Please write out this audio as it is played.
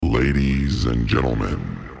Ladies and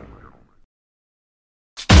gentlemen,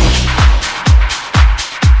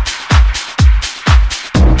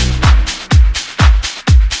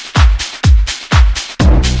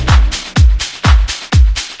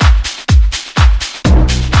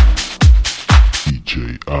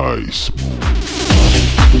 DJ Ice Moon.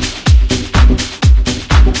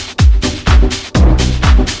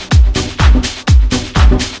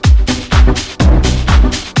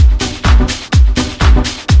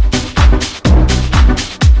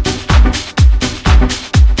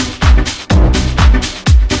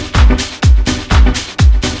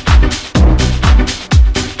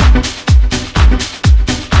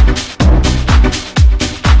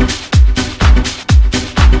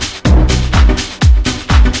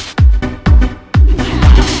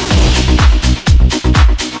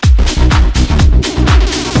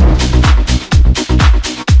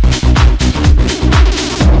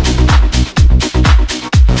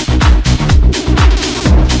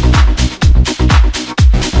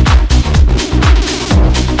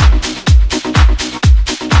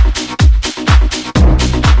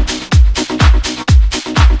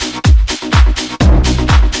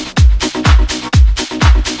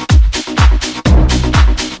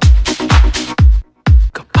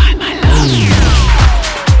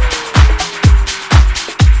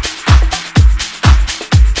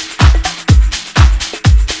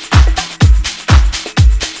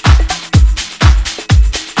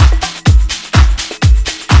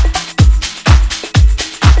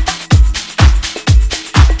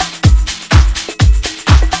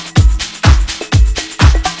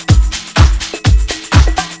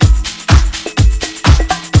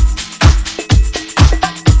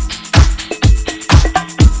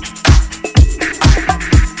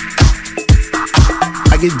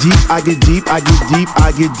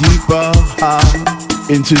 I get deeper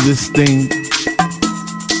into this thing.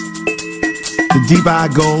 The deeper I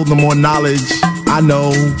go, the more knowledge I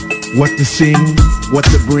know what to sing, what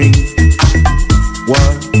to bring.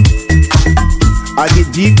 What? I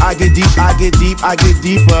get deeper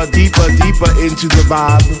into the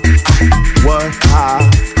vibe. What?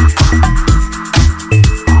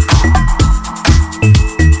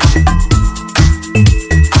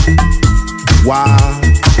 Why?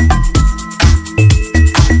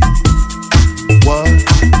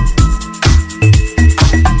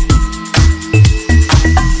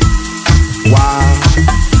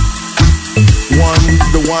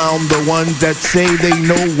 I'm the ones that say they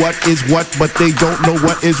know what is what, but they don't know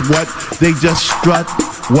what is what. They just strut.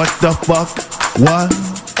 What the fuck? What?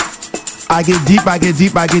 I get deeper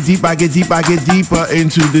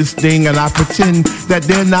into this thing, and I pretend that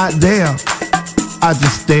they're not there. I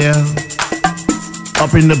just stare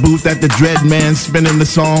up in the booth at the Dread Man spinning the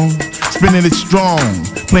song, spinning it strong,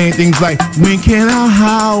 playing things like "When can our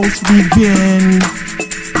house begin?"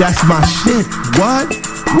 That's my shit. What?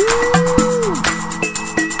 Woo!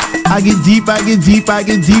 I get deeper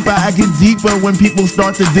when people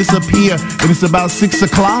start to disappear, and it's about 6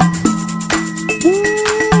 o'clock. Woo,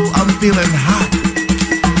 I'm feeling hot.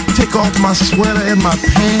 Take off my sweater and my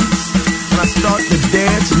pants, and I start to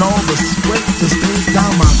dance, and all the sweat just goes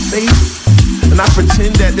down my face. And I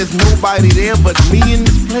pretend that there's nobody there but me in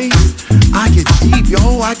this place. I get deep,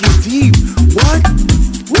 yo, I get deep. What?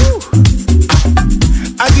 Woo!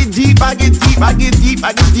 I get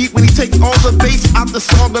deep when he takes all the bass out the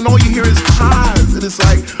song and all you hear is highs, and it's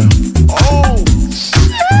like, oh shit.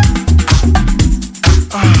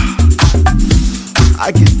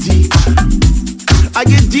 I get deep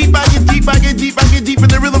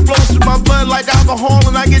and the rhythm flows through my blood like alcohol,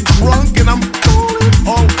 and I get drunk and I'm falling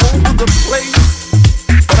all over the place.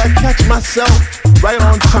 But I catch myself right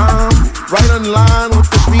on time, right in line with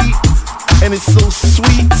the beat, and it's so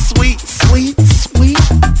sweet.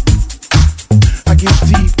 I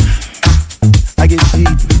get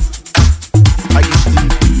deep.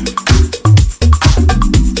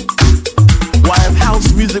 Why, if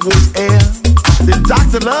house music was air, then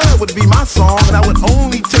Dr. Love would be my song, and I would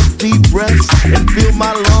only take deep breaths and fill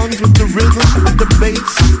my lungs with the rhythm, with the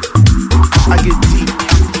bass. I get deep.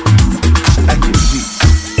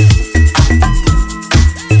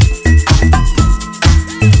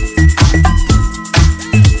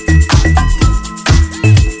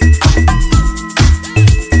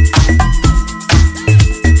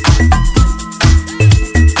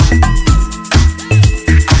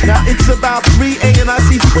 About 3A and I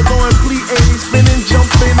see people going plie, spinning,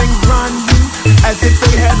 jumping and grinding as if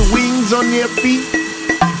they had wings on their feet,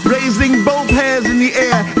 raising both hands in the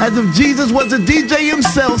air as if Jesus was a DJ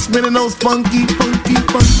himself, spinning those funky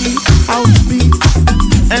house beats.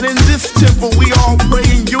 And in this temple we all pray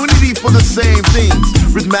in unity for the same things.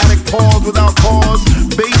 Rhythmic pause without cause,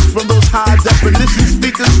 bass from those high definition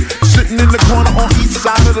speakers sitting in the corner on each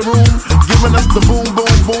side of the room, giving us the boom,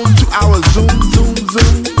 boom, boom to our zoom, zoom,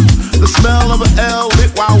 zoom. The smell of an L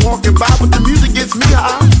lit while walking by, but the music gets me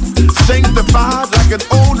high. Sanctified like an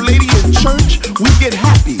old lady in church, we get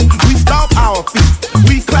happy. We stomp our feet,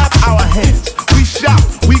 we clap our hands, we shout,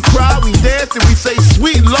 we cry, we dance, and we say,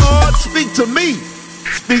 sweet Lord, speak to me.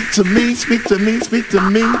 Speak to me, speak to me, speak to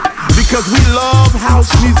me. Because we love house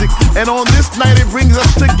music, and on this night it brings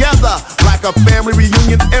us together like a family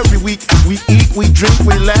reunion every week. We eat, we drink,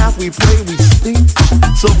 we laugh, we play, we sing.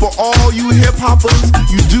 So for all you hip hoppers,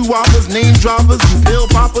 you doo-woppers, name droppers, you pill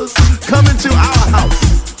poppers, come into our house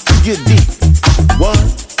to get deep. What?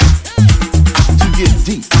 To get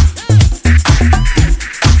deep.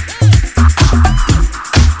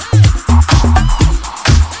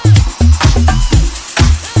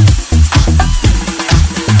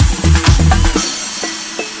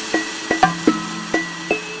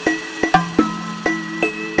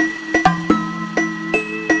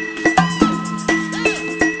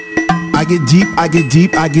 I get deep, I get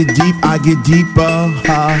deep, I get deep, I get deeper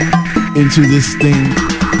into this thing.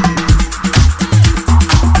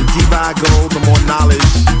 The deeper I go, the more knowledge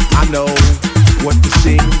I know what to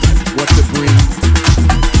sing, what to breathe.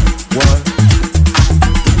 What?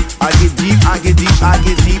 I get deep, I get deep, I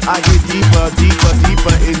get deep, I get deeper, deeper,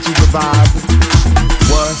 deeper into the vibe.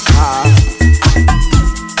 What?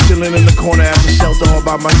 Chilling in the corner at the shelter all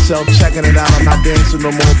by myself, checking it out. I'm not dancing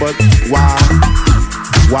no more, but why?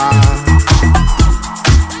 Why?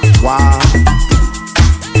 What?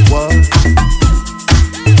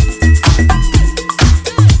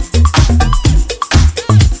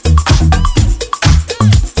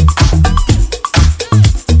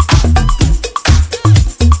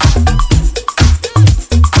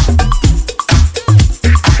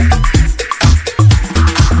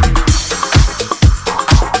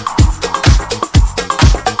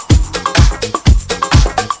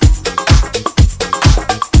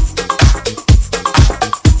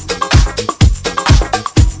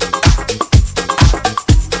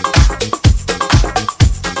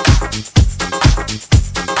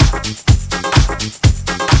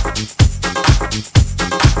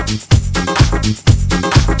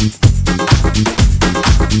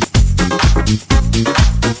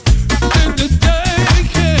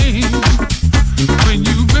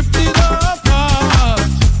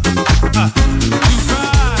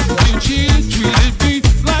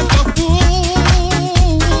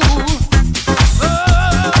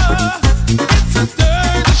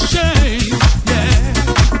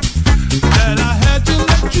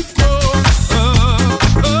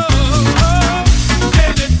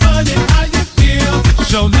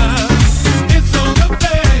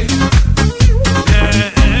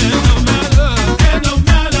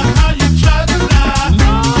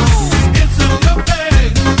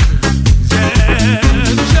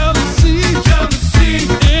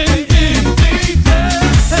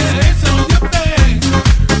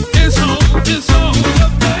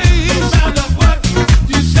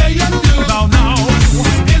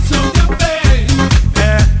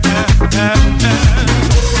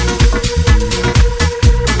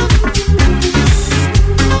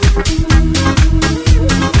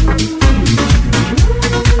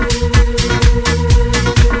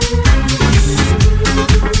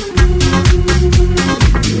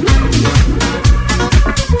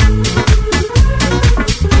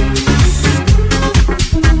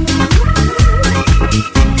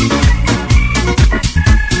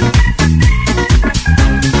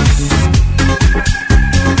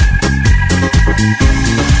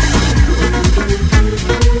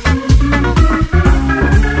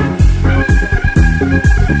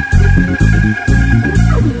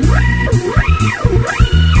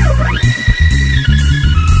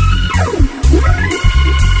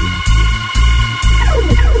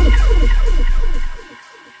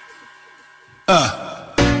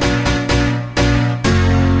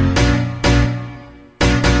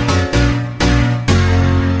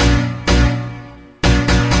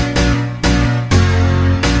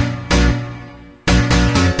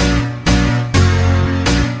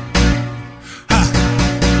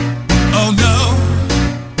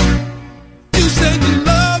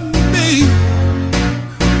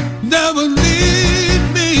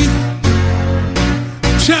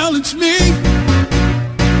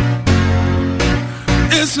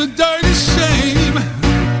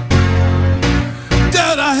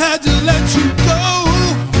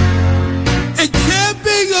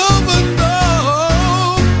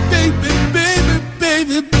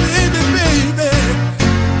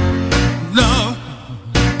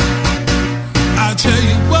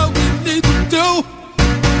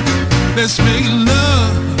 Let's make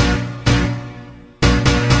love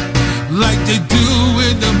like they do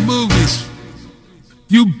in the movies.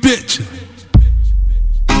 You bitch.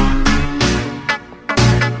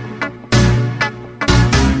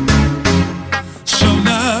 So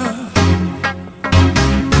now,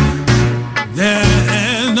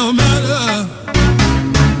 yeah, no matter,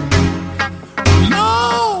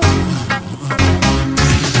 no,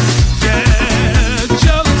 yeah,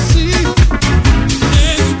 jealousy,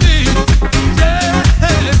 envy, yeah,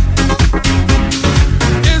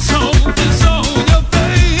 it's on your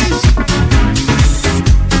face.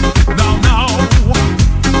 No, no.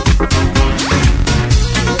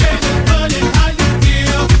 Ain't it funny how you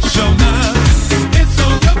feel? So now, it's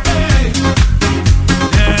on your face.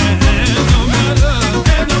 Yeah, no matter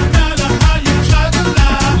how you try to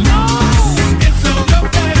lie. No, it's on your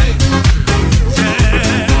face. Yeah,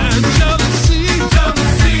 jealousy,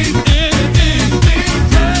 envy,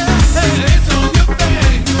 yeah, it's on your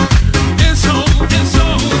face. It's on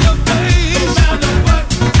your face. No matter what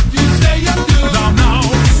you say or do. No, no,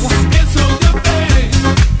 it's on your face.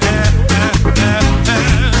 It's on your face.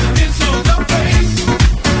 It's on your face.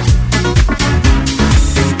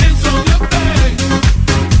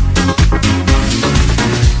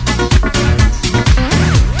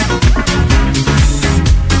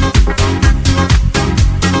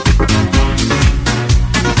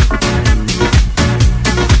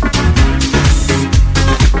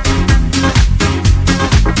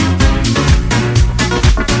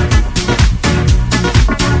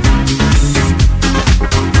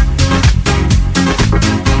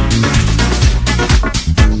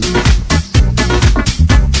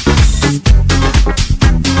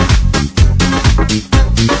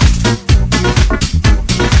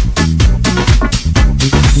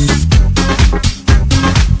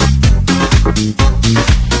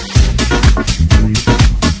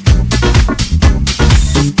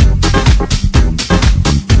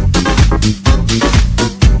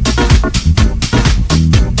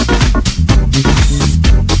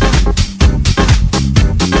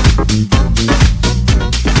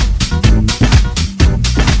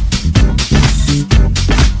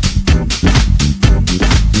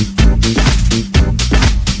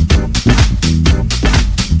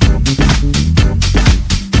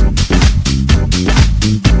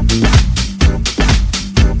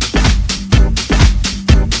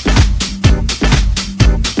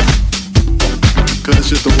 Cause it's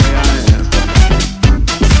just the way I am.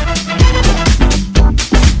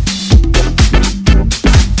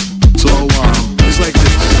 So, it's like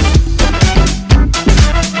this.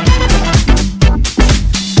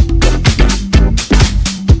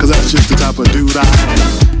 Cause that's just the type of dude I am.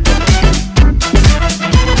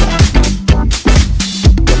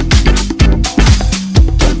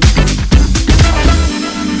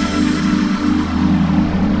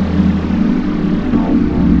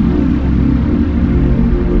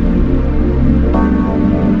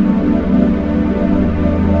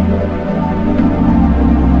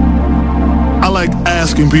 I like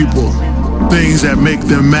asking people things that make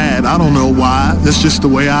them mad. I don't know why. That's just the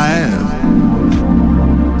way I am.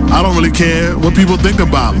 I don't really care what people think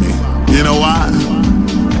about me. You know why?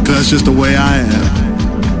 Cause that's just the way I am.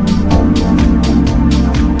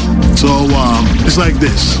 So, it's like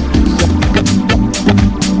this.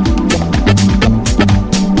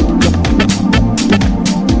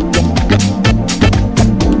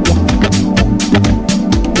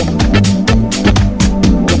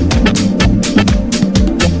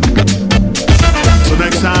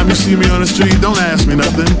 You see me on the street, don't ask me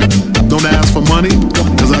nothing. Don't ask for money,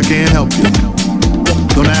 cause I can't help you.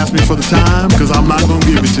 Don't ask me for the time, cause I'm not gonna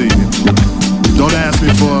give it to you. Don't ask me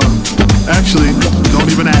for, actually, don't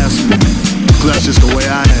even ask me, cause that's just the way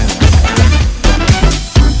I am.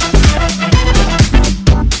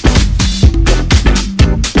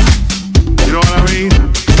 You know what I mean?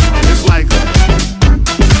 It's like that.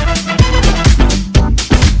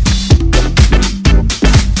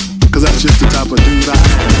 Cause that's just the type of dude I am.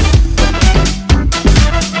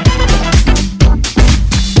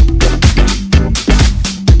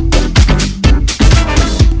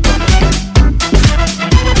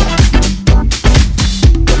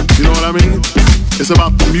 You know what I mean? It's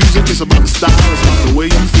about the music, it's about the style, it's about the way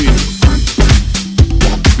you feel.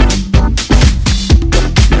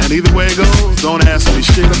 And either way it goes, don't ask me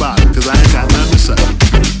shit about it, cause I ain't got nothing to say.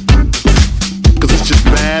 Cause it's just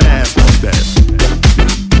badass like that.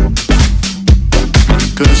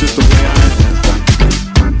 Cause it's just the way I am.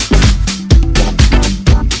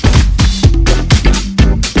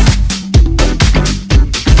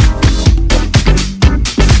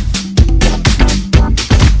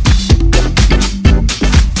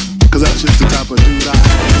 Cause that's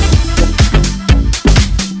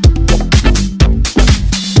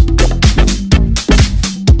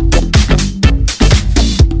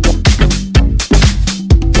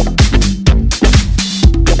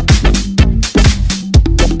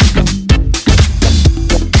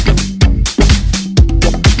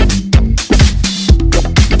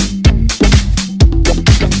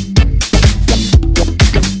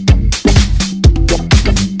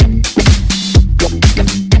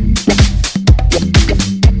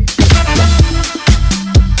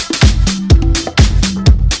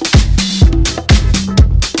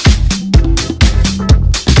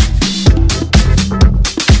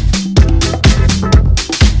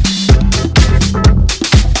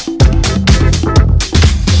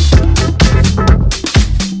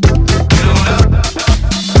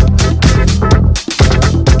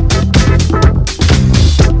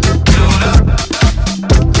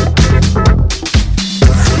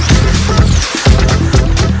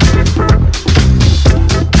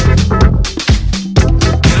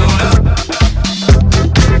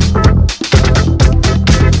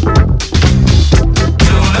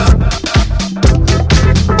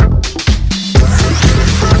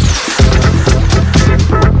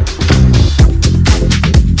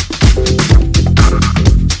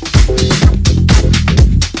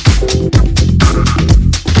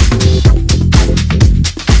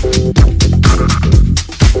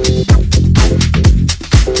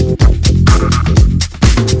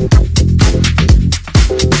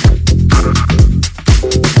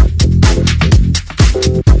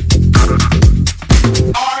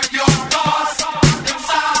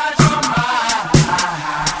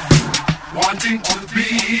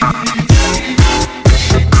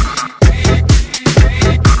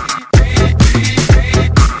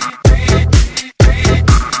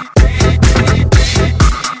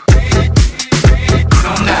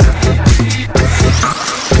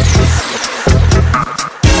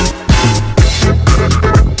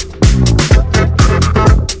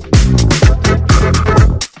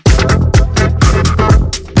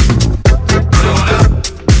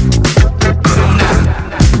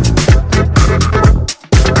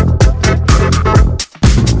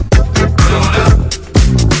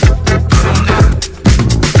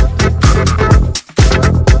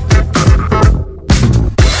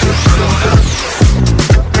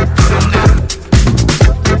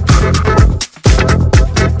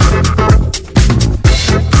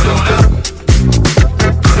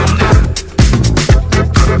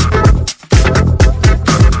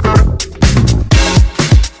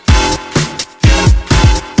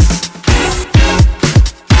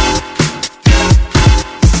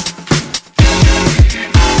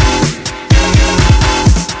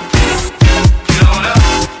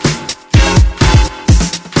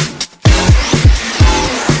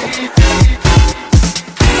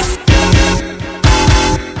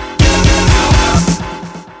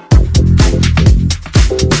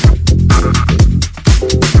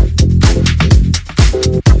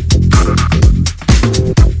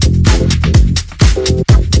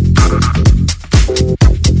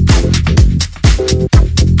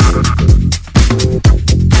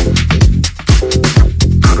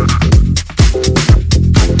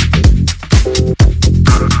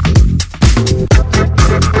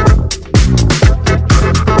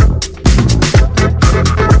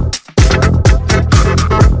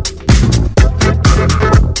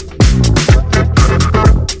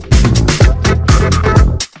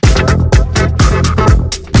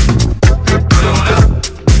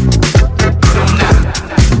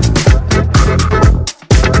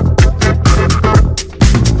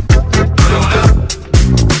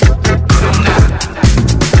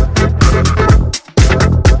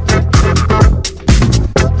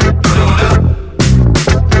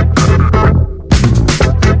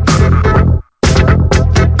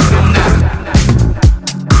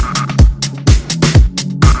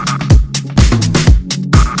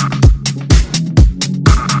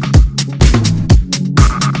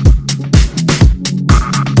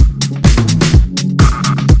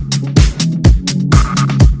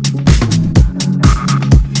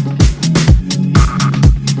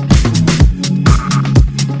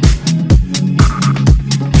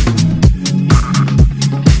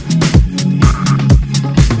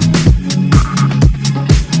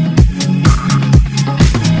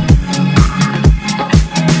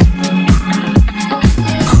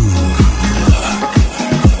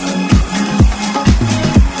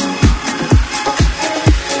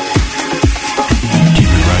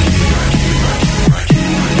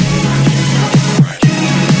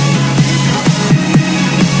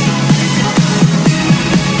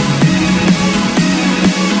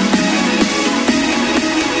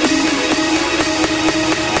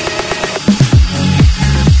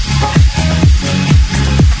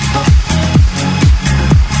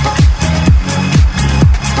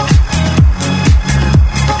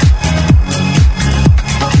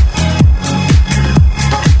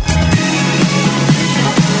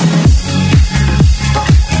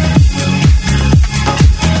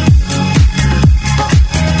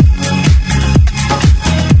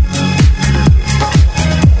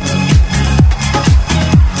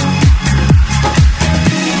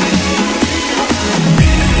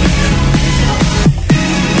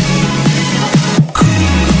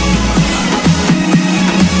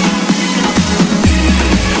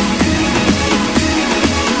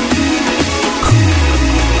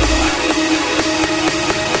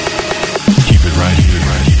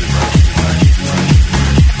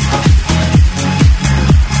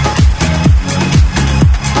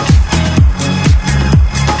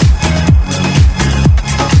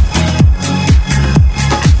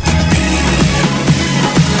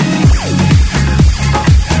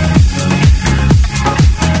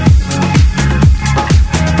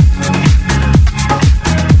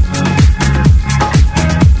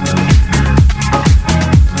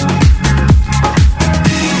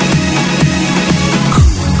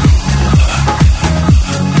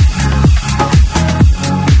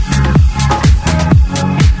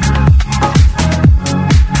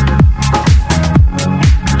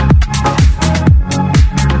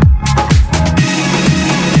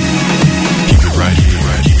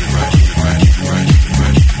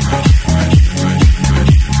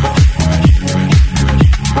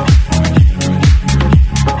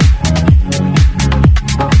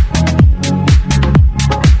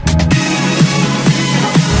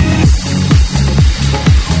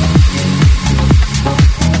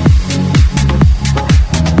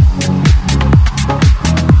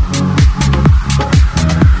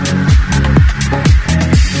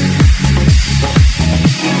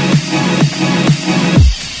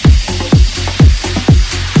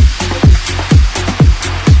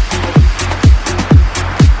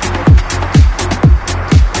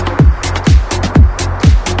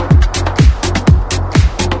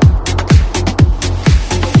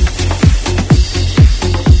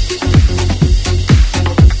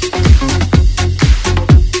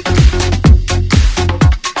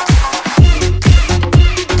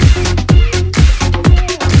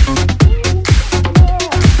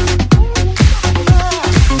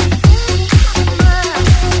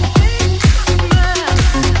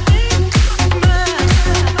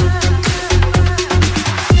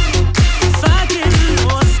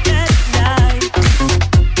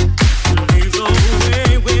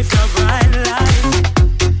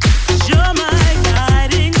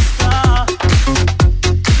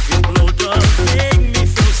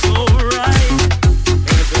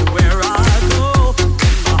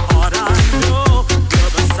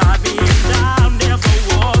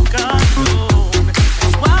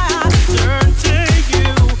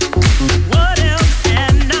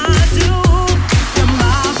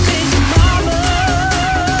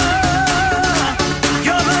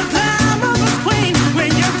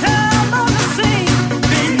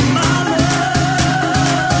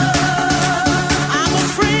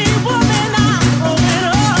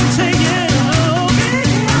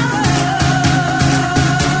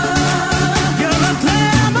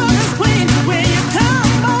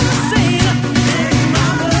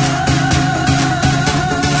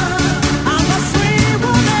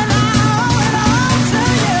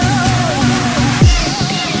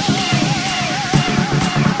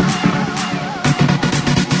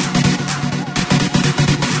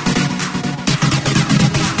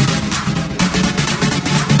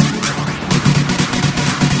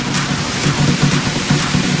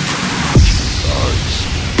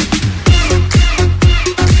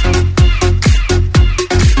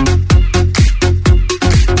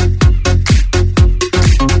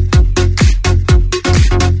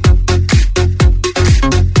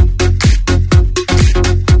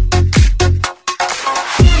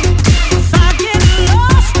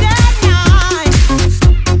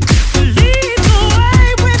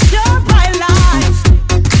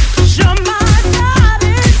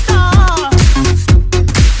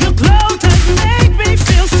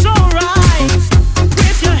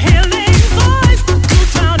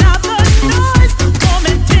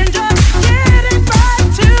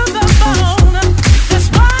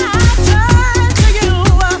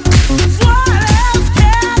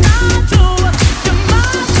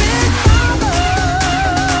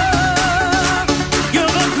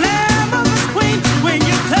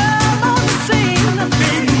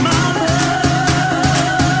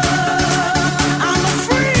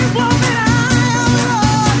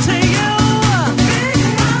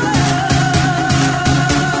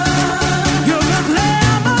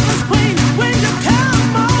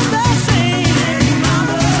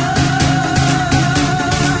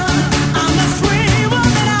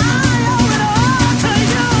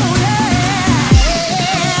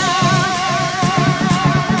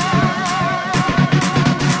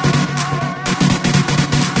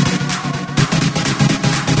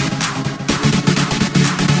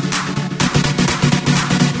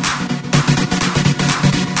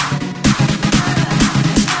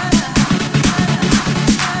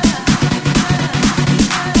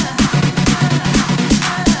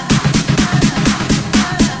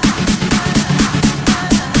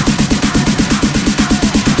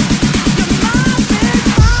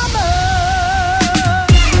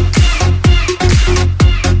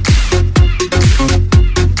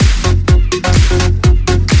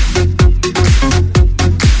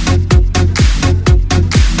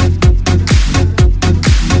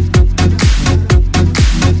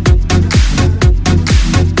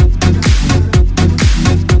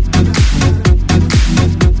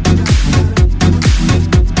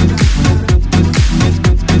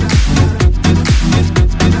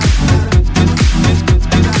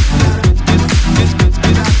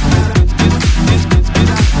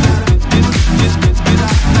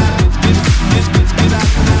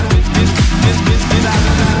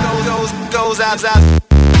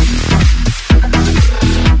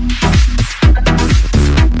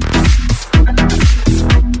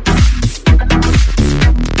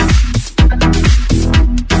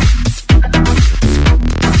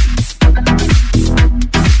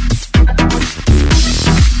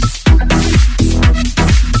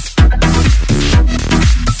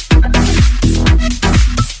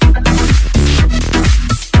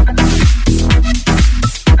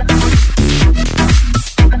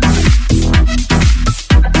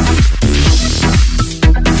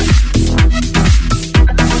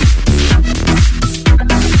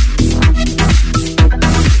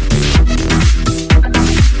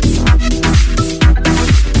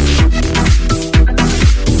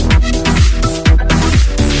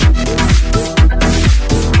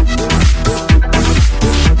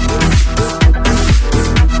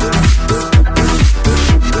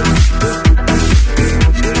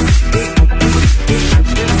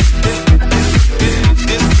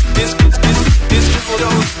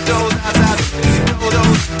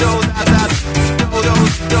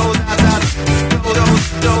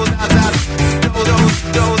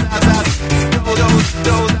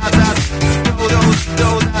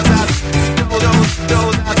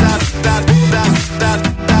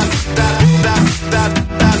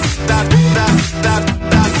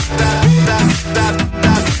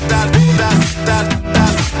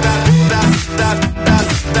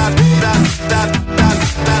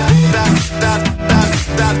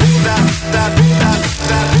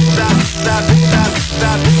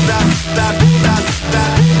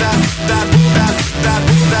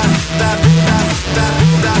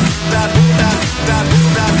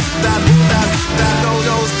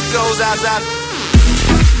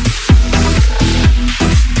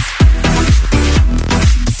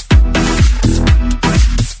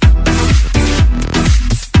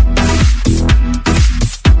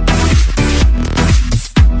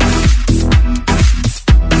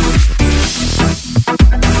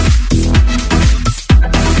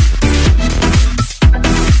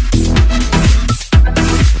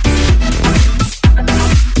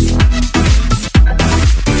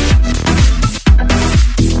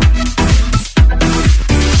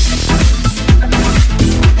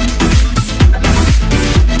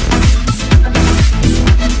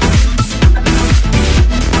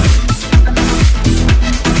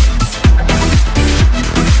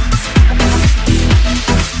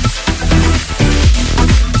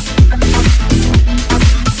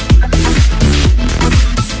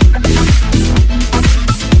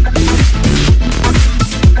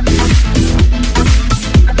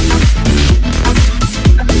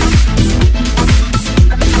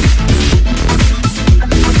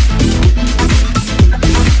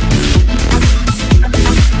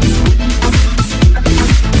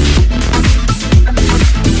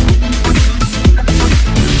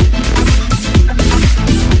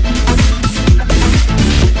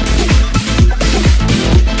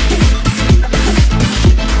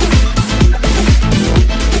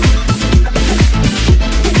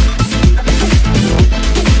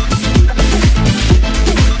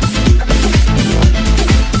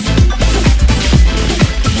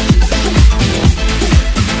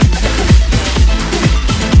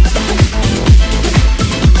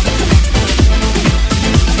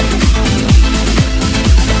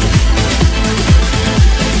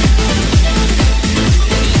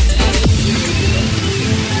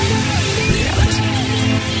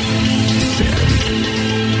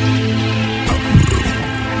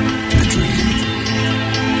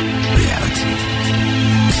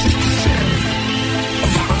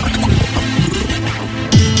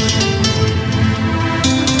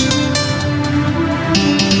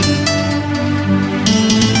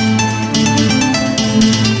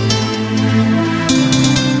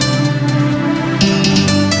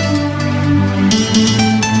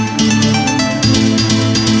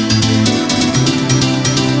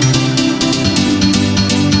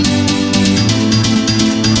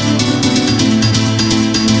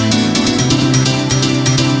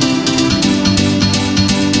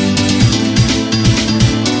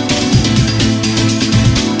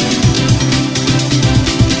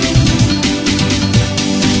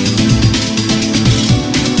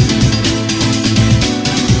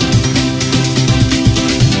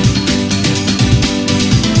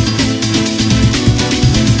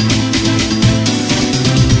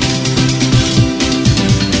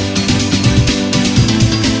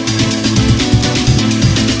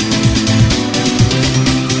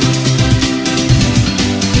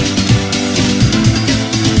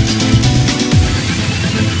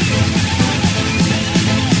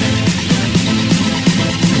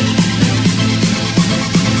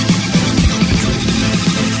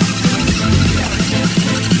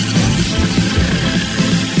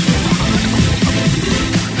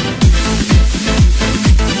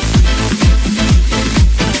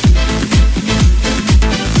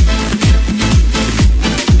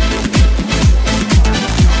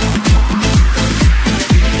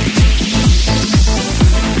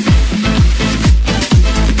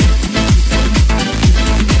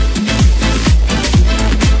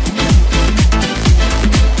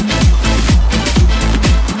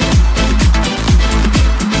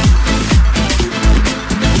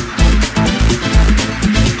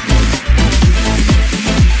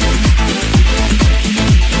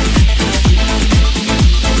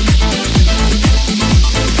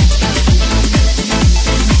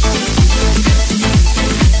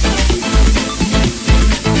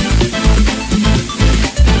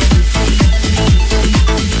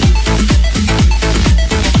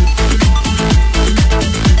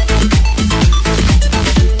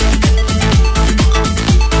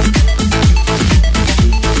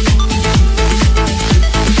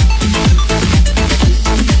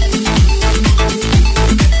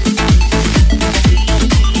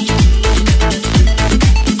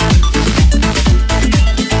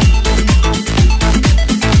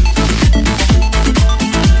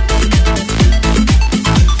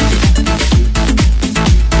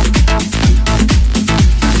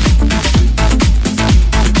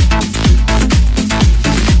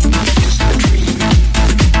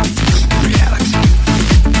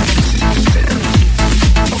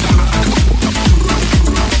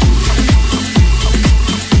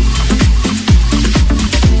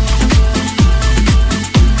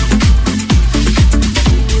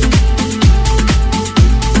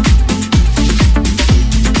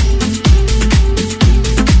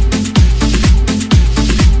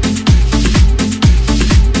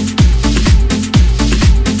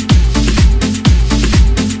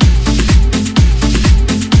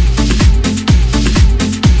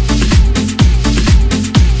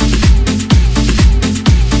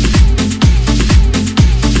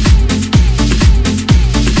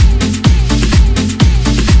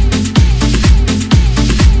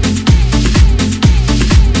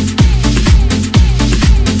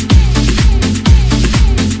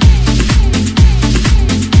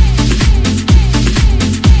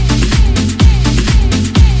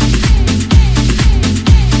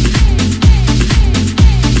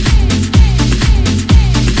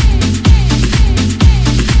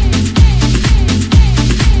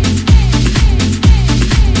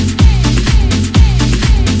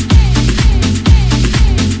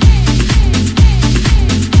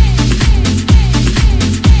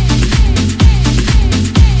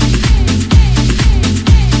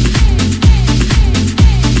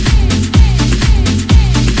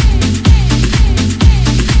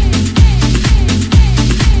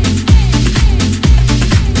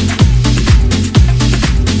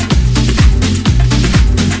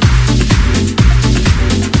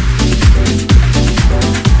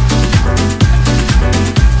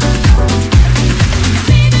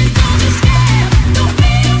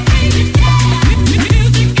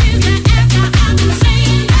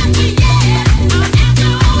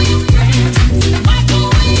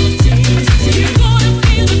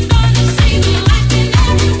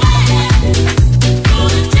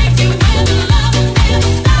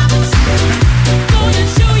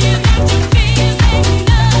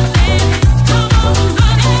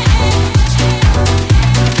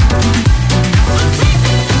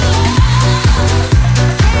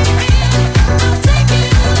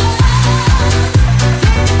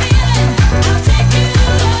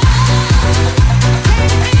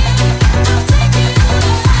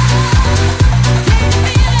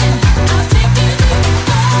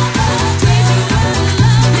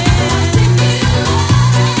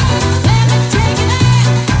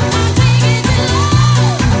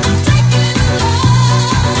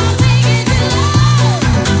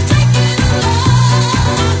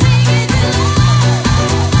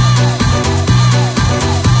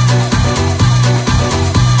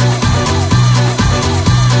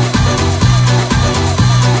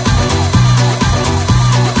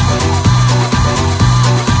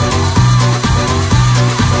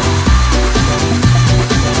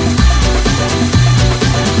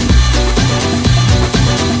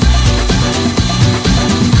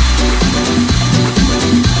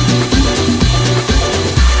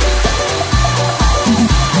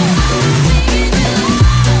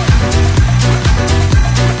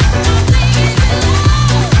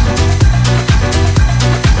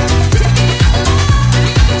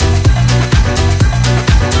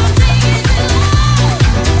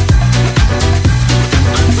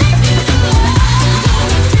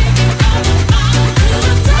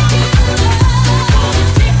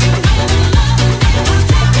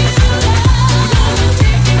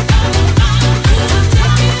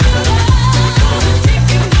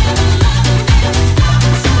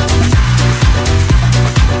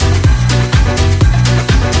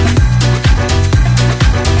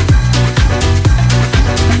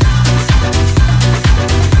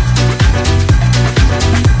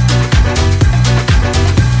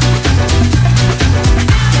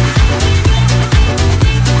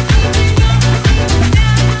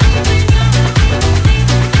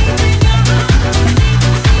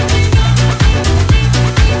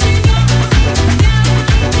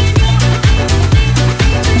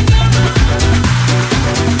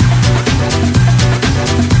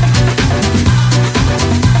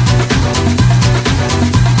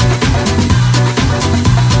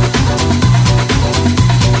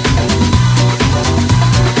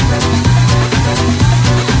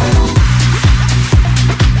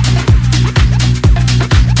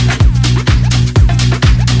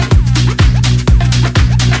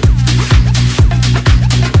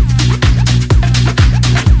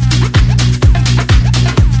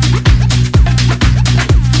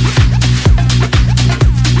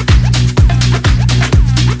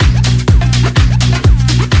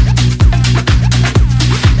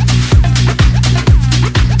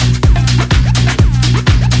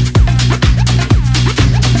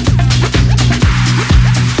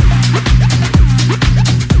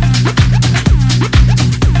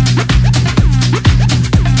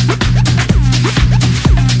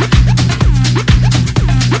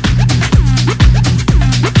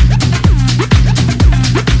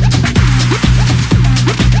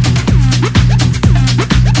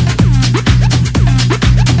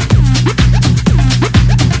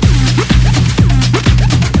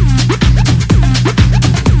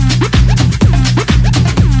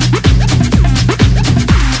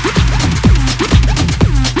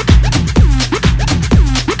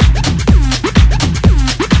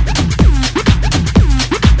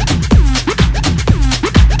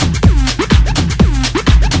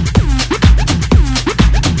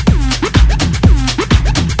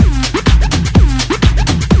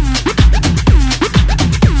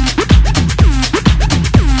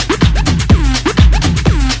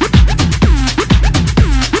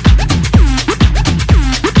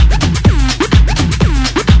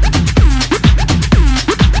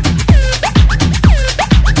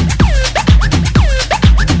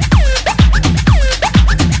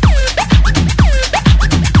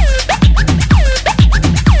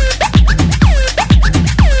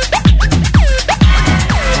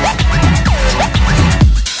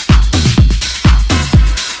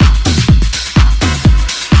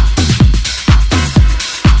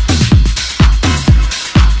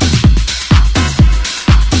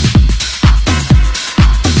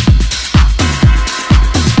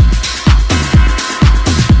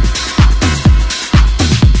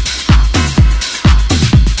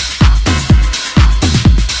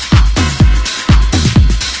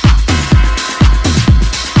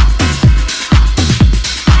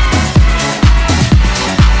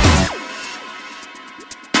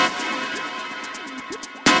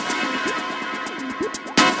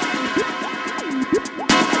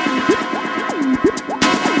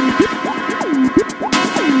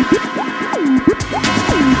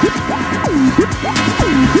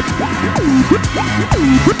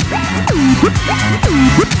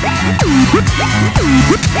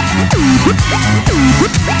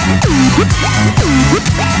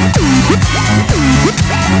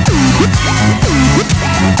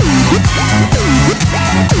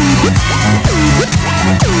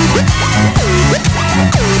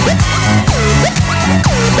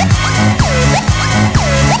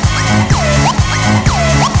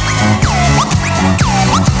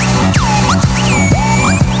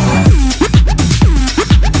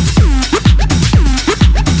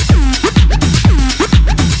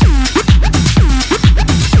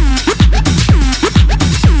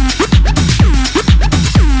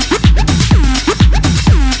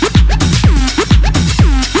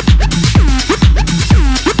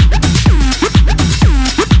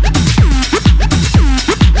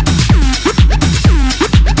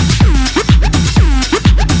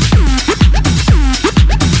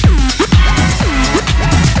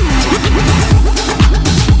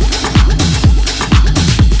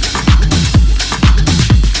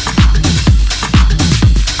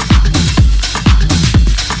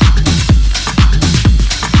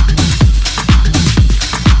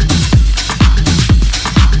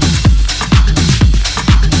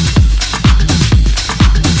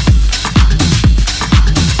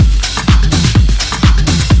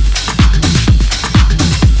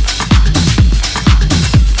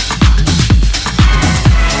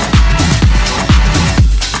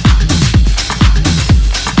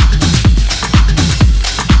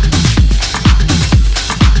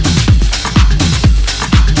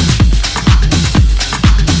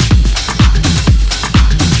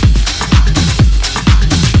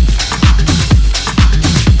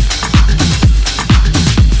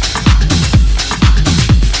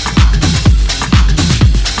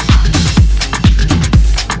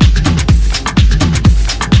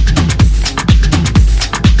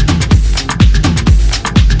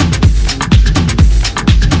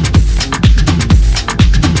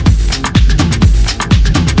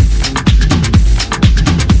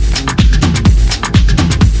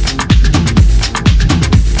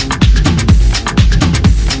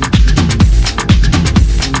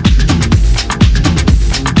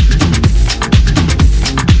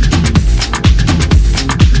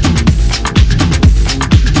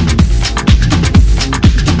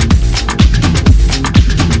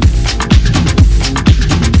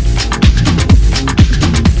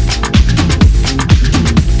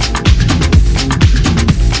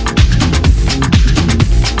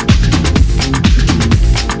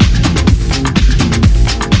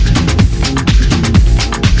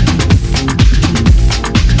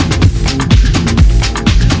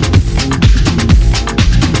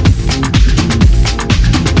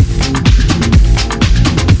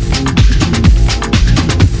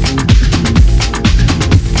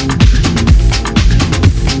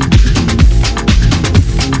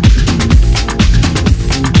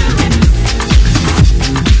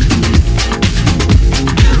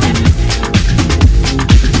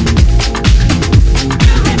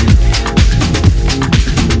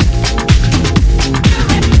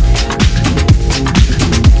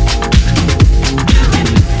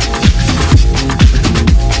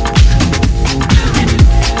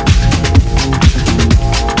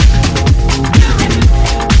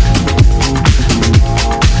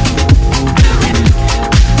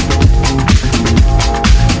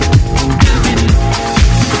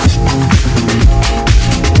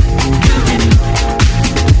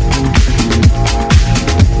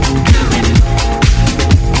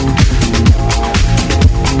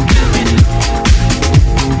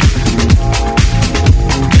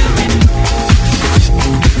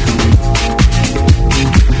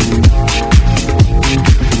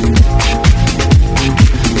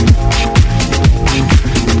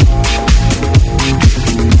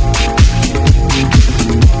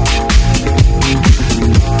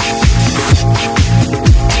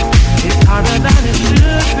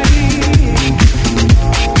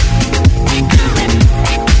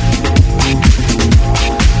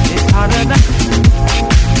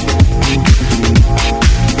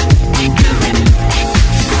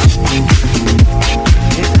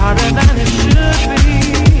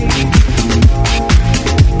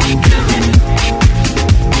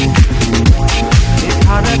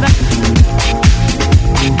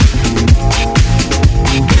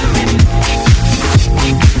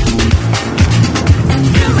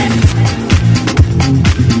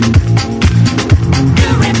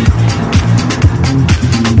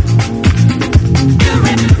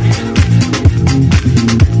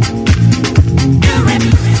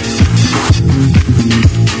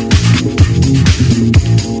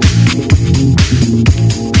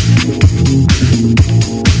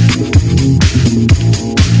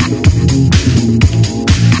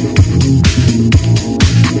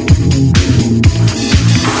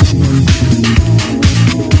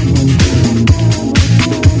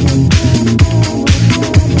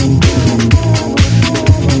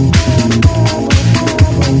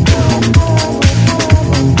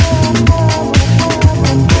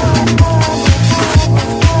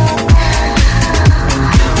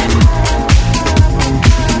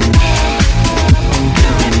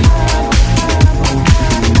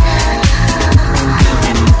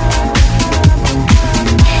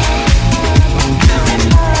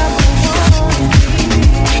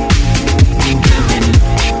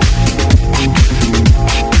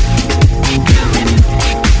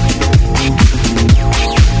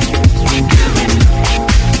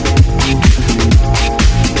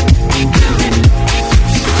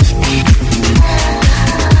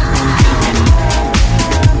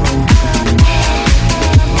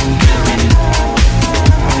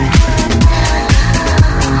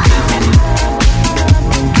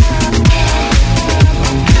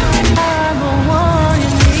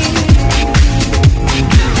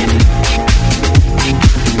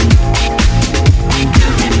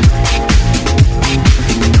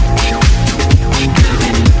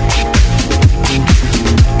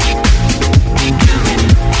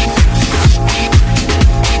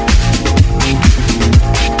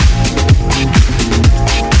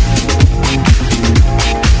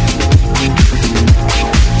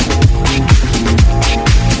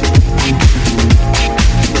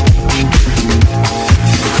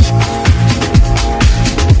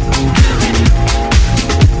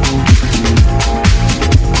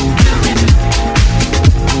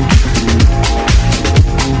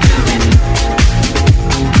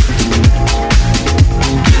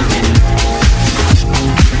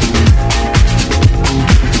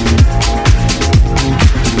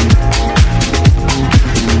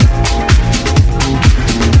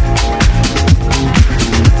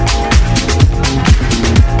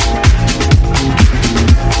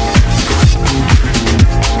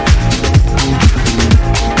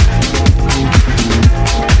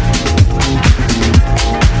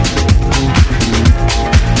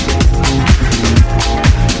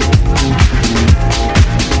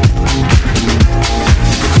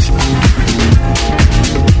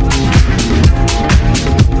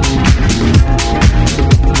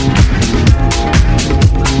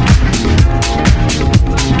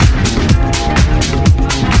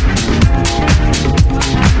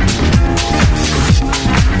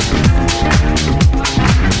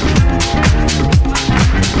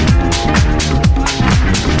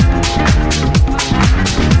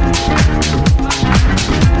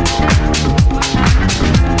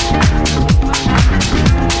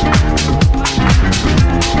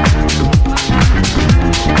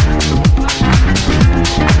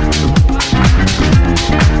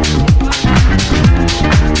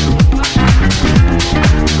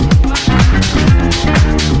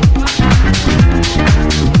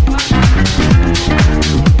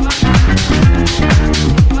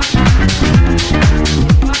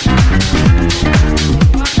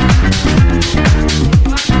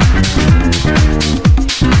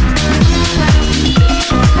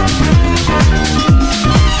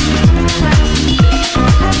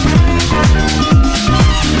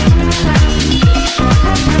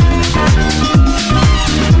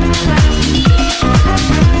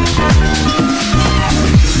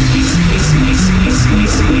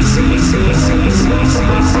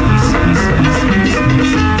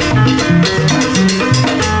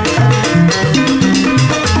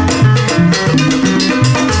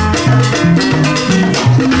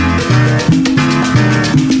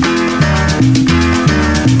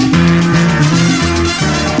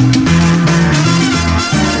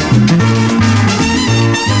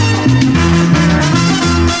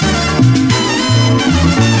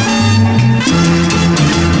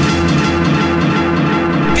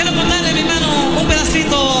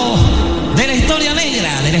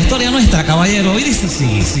nuestra, caballero. Y dice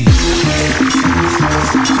así, sí.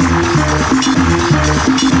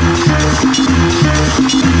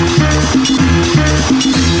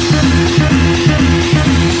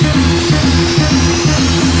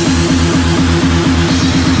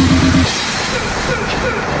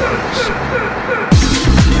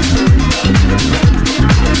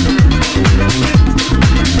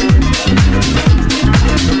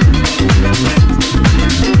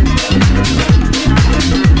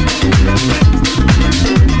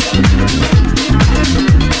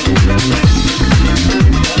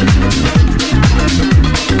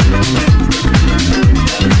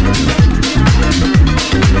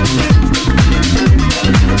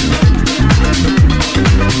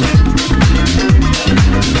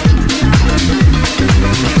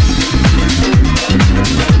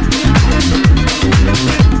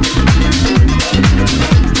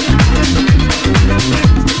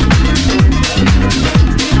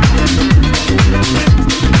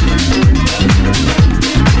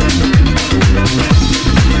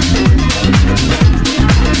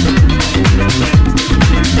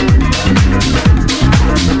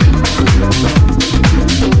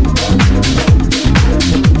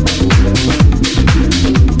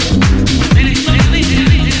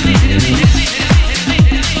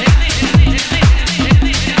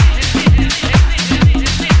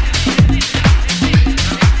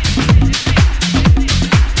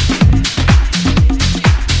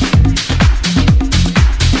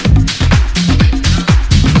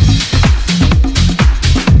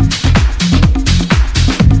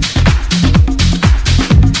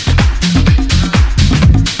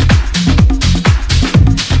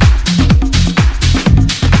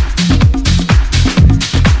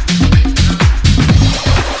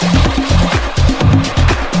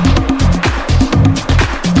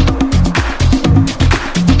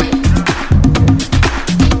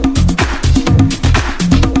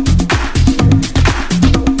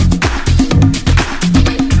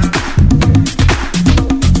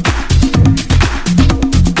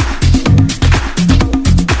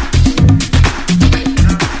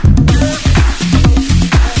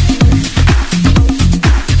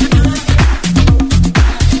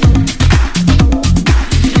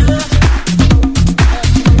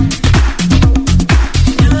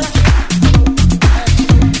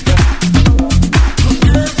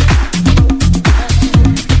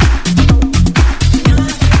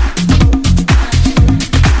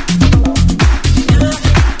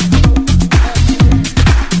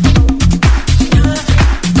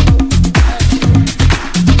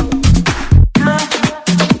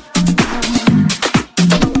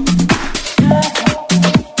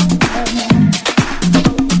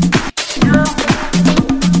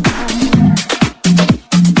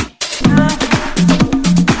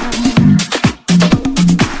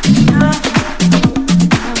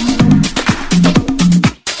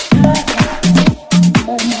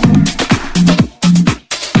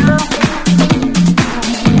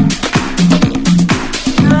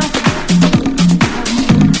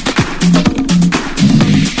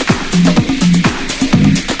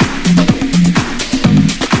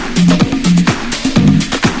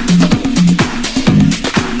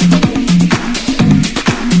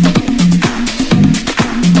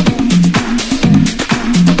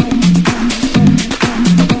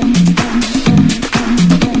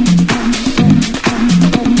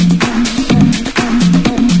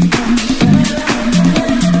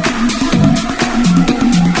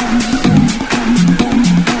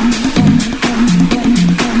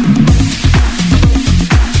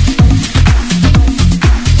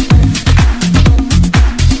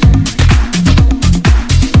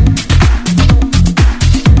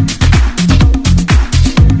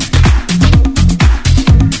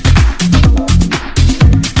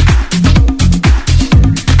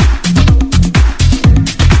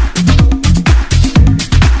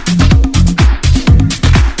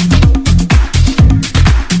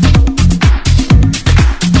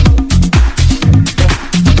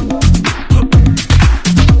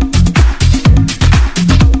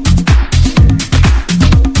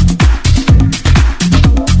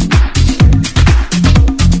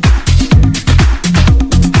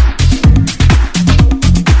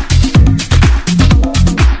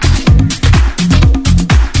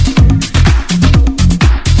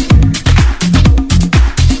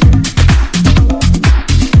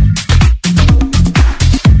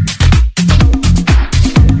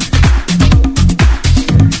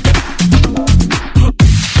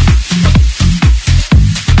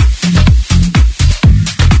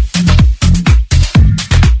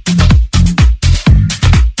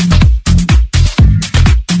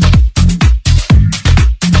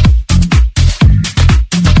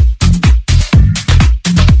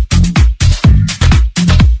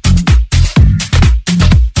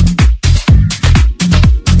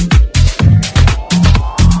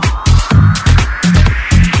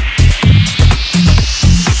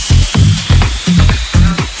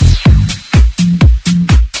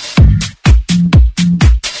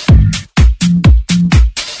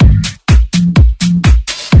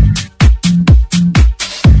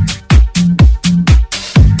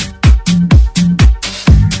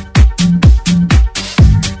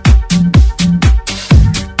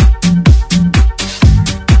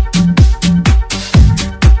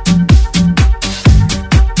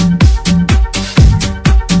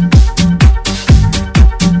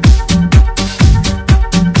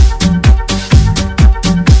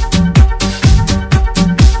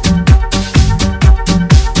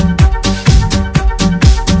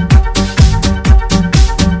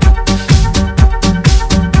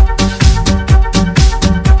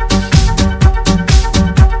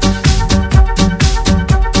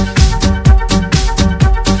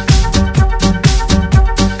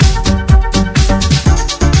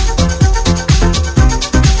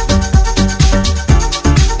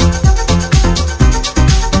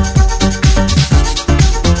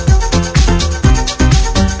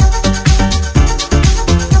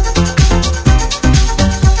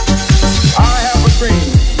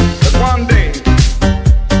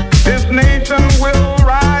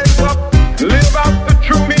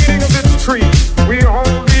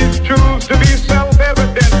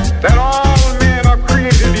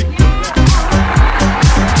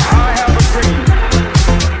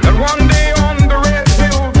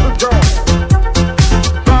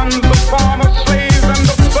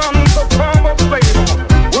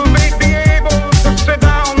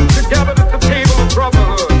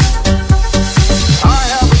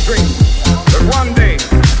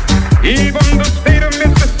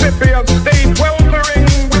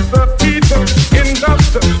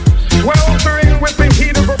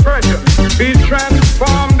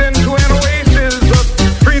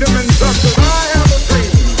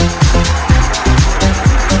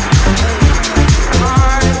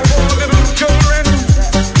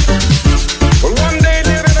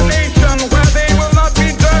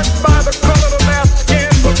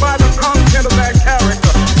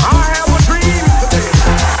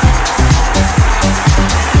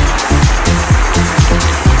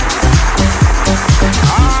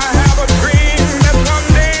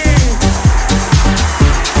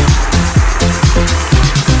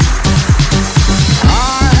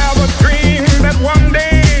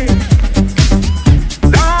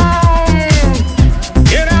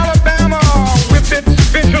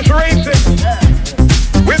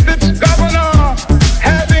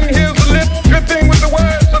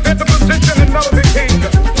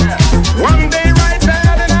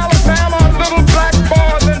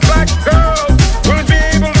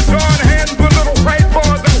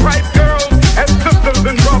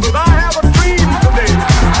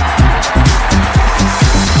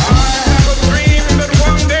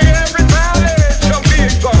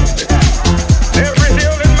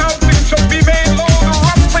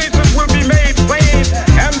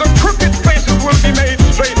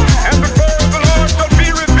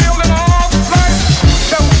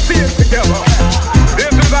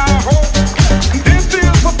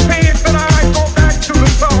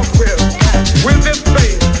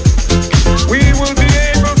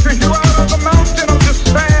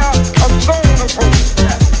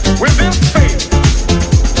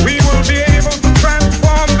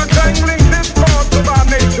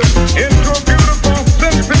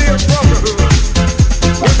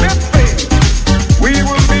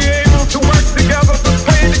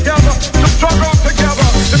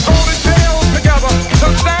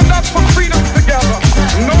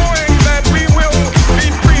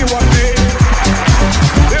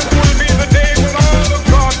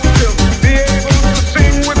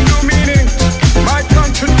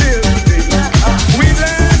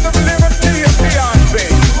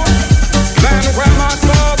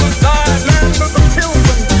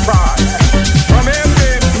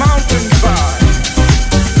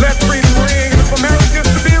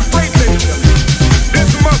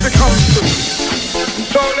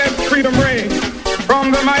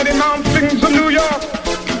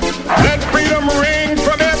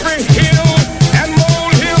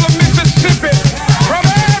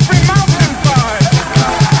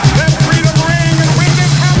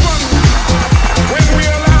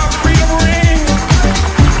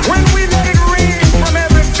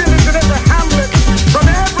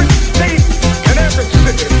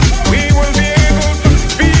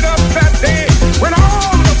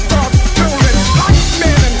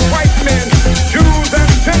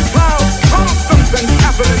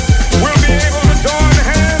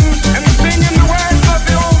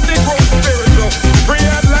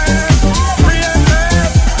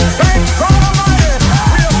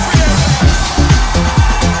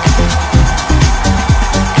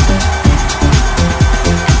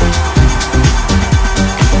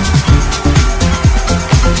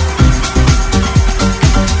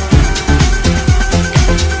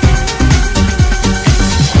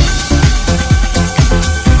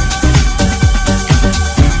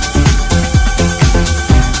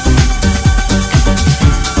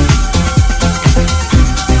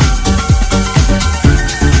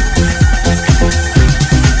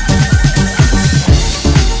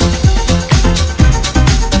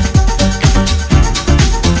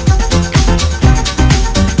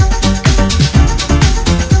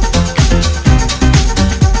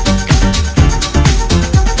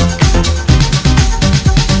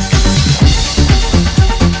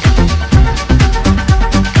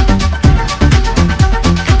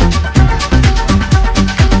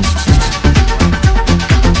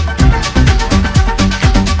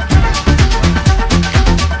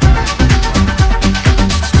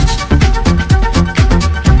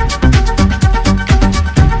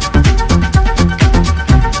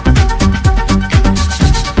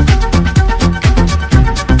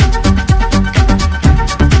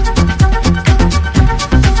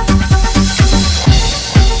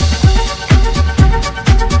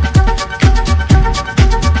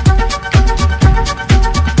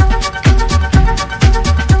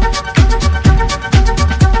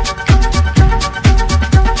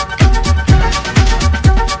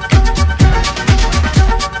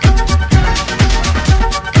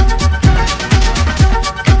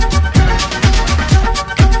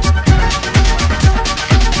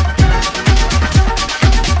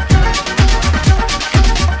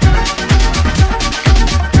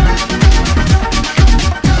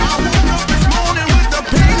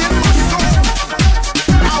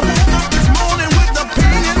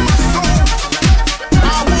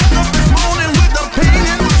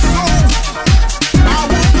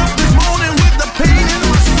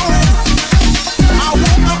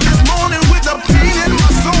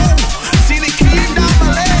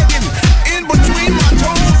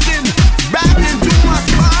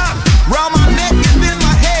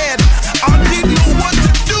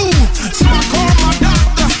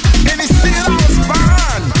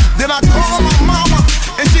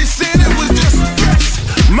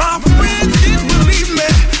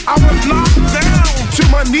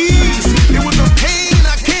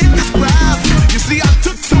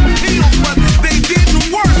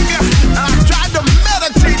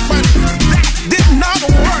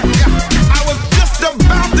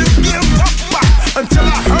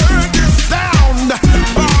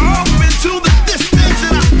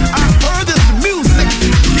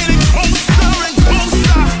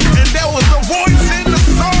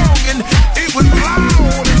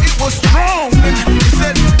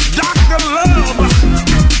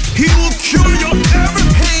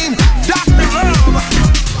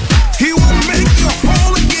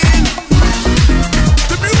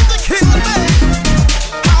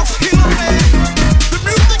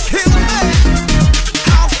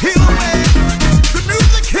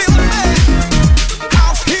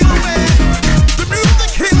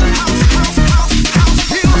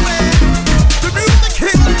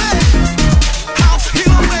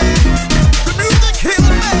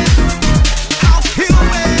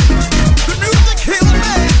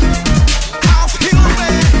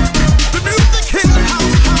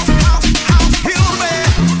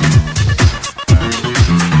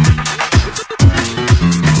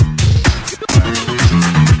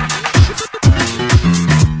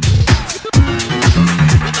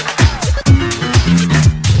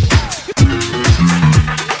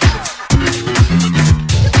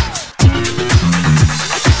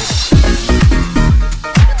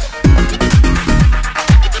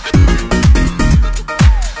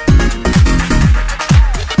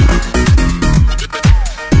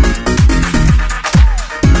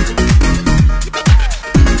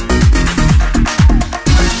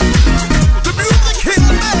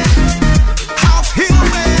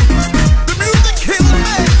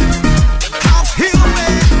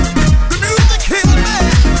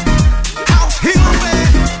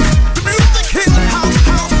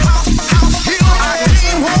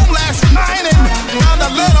 last night and found a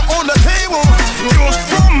letter on the table. It was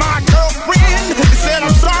from my girlfriend. It said,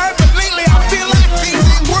 I'm sorry, but lately I feel like things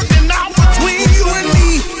ain't working out between you and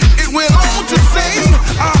me. It went on to say,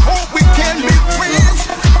 I hope we can be friends.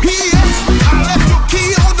 P.S. I left your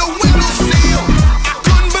key on the windowsill. I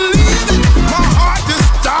couldn't believe it. My heart just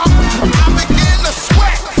stopped. I began to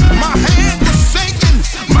sweat. My hand was shaking.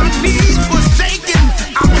 My knees were shaking.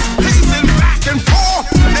 I was pacing back and forth,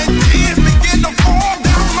 and tears began to fall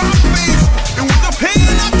down my face. It was a pain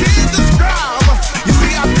I can't describe. You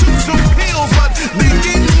see, I took some pills, but they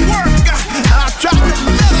didn't work. I tried to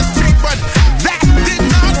meditate, but that did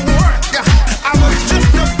not work. I was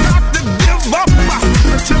just about to give up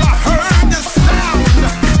until I heard this sound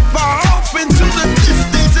far off into the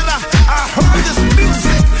distance, and I heard this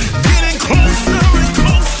music getting closer and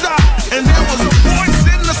closer, and there was a voice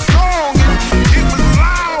in the song, and it was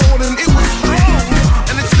loud and it was strong,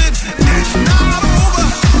 and it said, it's not over.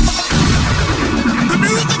 The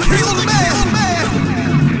music killed me.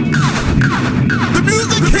 The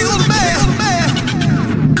music killed me.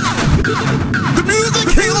 The music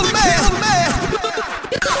killed me. The music killed me.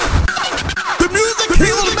 The music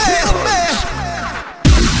killed me. The music killed me.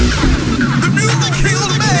 The music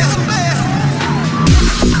killed me. The music killed me.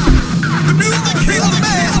 The music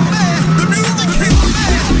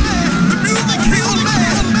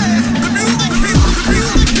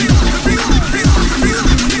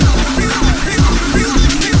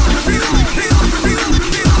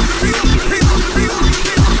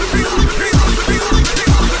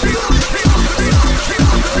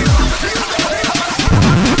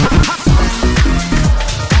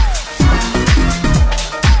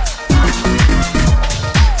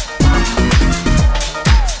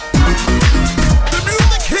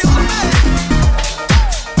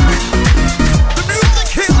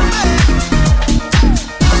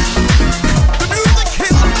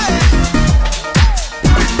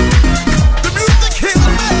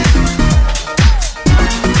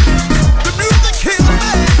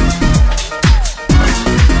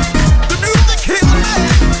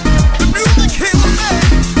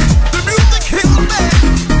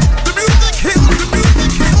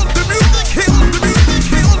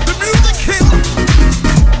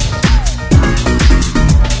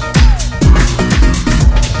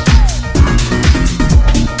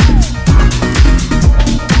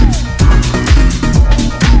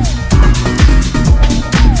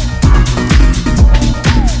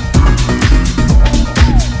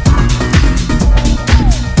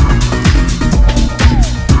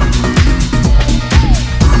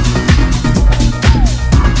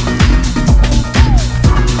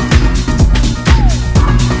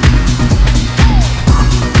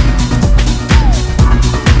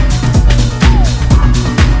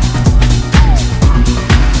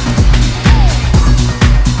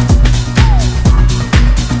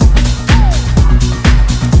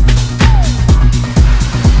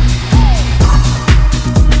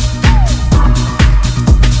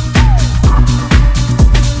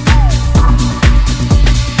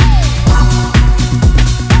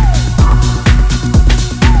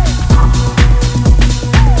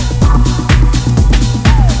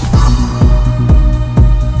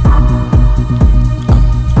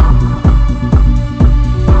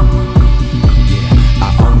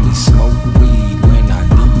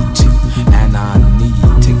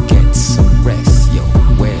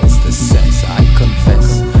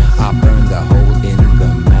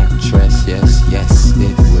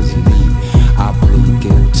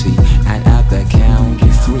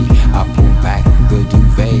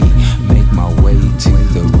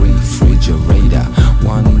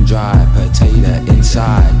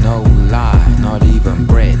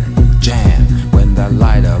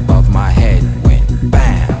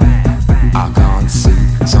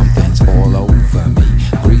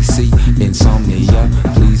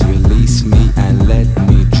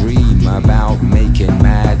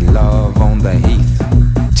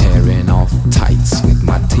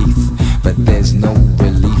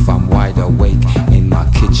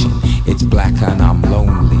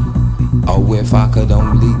if I could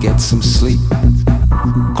only get some sleep.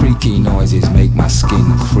 Creaky noises make my skin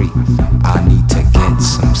creep. I need to get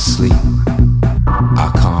some sleep.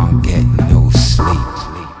 I can't get no